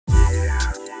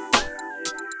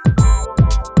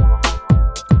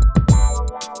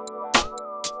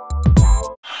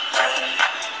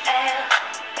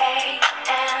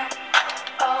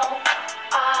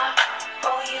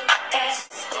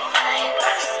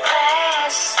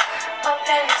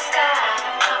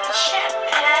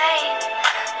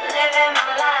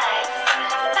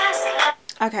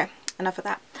Okay, enough of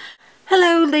that.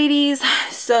 Hello ladies,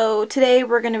 so today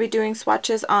we're going to be doing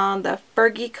swatches on the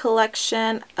Fergie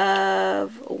collection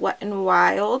of Wet n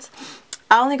Wild.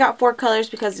 I only got 4 colors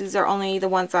because these are only the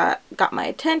ones that got my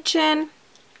attention.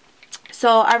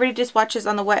 So I already did swatches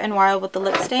on the Wet n Wild with the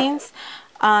lip stains.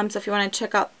 So if you want to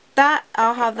check out that,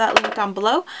 I'll have that link down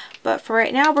below. But for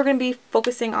right now, we're going to be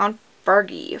focusing on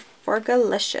Fergie.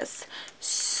 Fergalicious.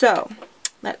 So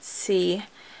let's see.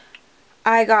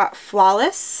 I got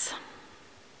Flawless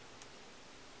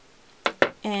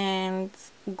and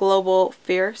Global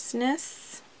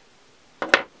Fierceness,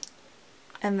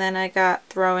 and then I got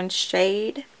Throwing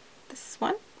Shade, this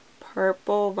one,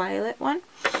 purple violet one,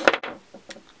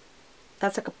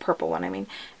 that's like a purple one I mean,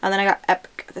 and then I got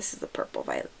Epic, this is the purple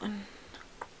violet one.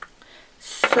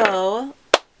 So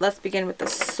let's begin with the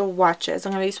swatches.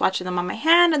 I'm going to be swatching them on my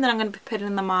hand, and then I'm going to be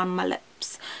putting them on my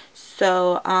lips.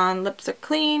 So lips are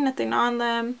clean, nothing on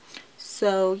them,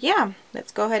 so yeah,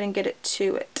 let's go ahead and get it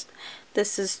to it.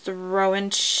 This is Throwing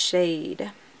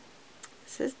Shade.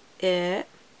 This is it.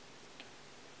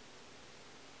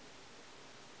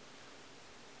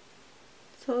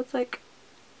 So it's like,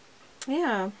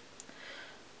 yeah.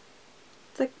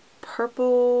 It's like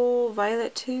purple,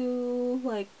 violet too,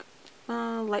 like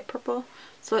light purple.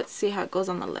 So let's see how it goes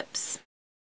on the lips.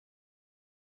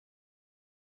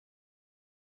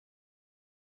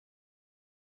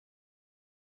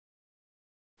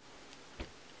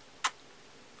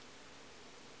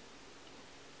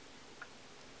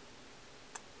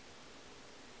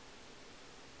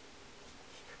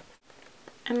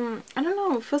 And I don't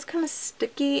know, it feels kind of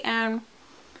sticky, and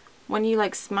when you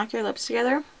like smack your lips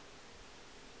together,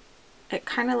 it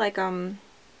kind of like I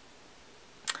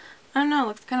don't know, it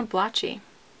looks kind of blotchy.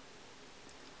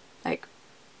 Like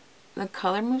the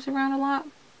color moves around a lot.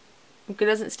 Like it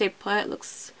doesn't stay put. It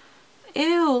looks,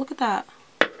 ew, look at that.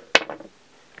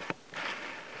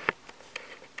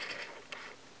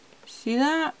 See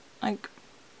that? Like,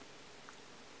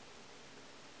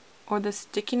 or the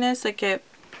stickiness, like it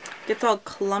gets all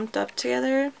clumped up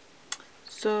together.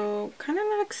 So kind of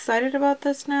not excited about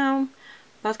this now.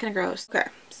 That's kind of gross. Okay,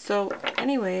 so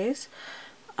anyways,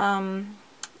 wow,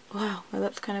 my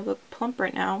lips kind of look plump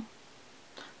right now.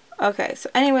 Okay, so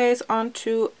anyways, on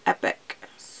to Epic.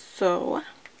 So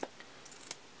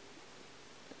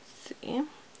let's see,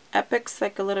 Epic's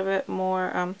like a little bit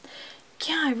more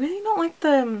yeah, I really don't like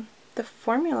the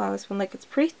formula on this one. Like, it's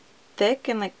pretty thick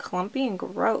and like clumpy and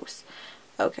gross.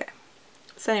 Okay,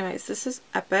 so anyways, this is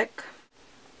Epic.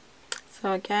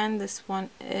 So again, this one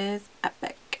is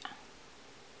Epic.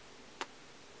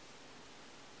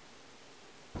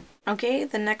 Okay,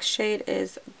 the next shade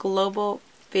is Global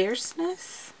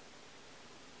Fierceness.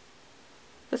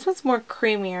 This one's more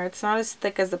creamier. It's not as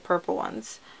thick as the purple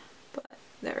ones, but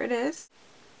there it is.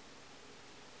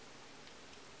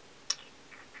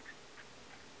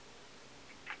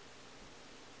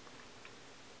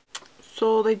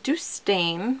 So they do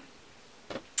stain.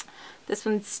 This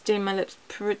one stained my lips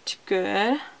pretty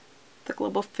good. The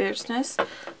Global Fierceness.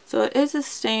 So it is a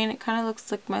stain. It kind of looks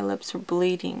like my lips are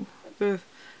bleeding. Ugh.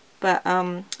 But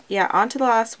yeah, on to the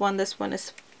last one. This one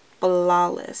is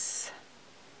Flawless.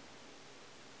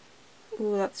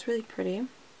 Ooh, that's really pretty.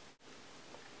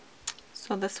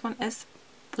 So this one is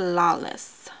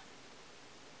Flawless.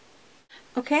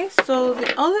 Okay, so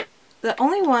the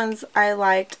only ones I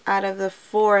liked out of the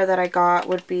 4 that I got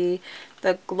would be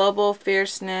the Global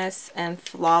Fierceness and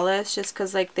Flawless, just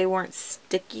because like they weren't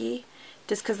sticky.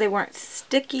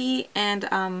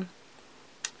 And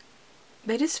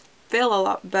they just feel a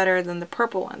lot better than the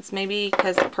purple ones. Maybe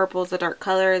because the purple is a dark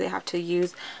color, they have to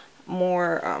use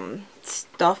more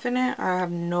stuff in it. I have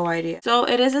no idea. So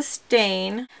it is a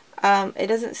stain. It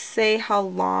doesn't say how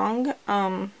long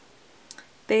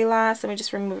they last. Let me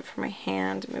just remove it from my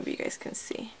hand. Maybe you guys can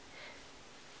see.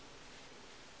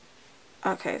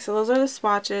 Okay, so those are the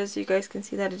swatches. You guys can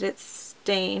see that it is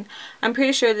stain. I'm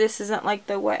pretty sure this isn't like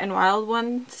the Wet n Wild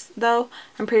ones though.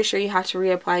 I'm pretty sure you have to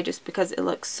reapply just because it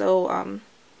looks so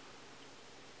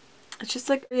it's just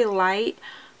like really light.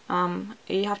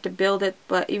 You have to build it,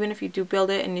 but even if you do build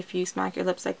it and if you smack your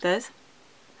lips like this,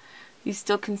 you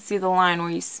still can see the line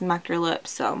where you smacked your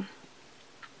lips. So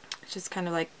it's just kind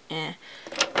of like eh.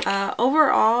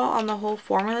 Overall, on the whole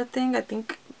formula thing, I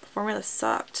think the formula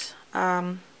sucked.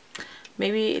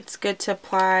 Maybe it's good to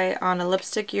apply on a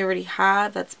lipstick you already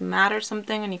have that's matte or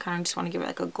something, and you kind of just want to give it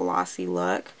like a glossy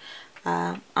look.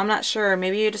 I'm not sure.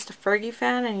 Maybe you're just a Fergie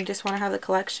fan and you just want to have the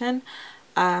collection.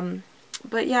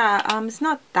 But yeah, it's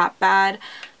not that bad.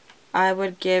 I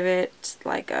would give it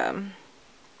like a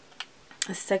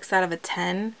 6 out of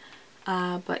 10.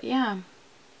 But yeah,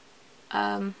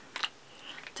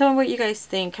 tell me what you guys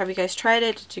think. Have you guys tried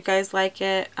it? Did you guys like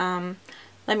it?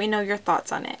 Let me know your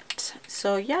thoughts on it.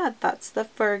 So yeah, that's the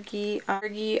Fergie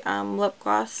lip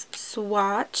gloss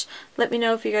swatch. Let me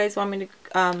know if you guys want me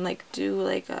to like do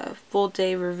like a full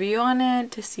day review on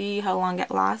it to see how long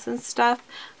it lasts and stuff.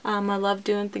 I love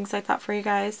doing things like that for you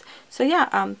guys. So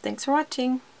yeah, thanks for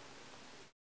watching.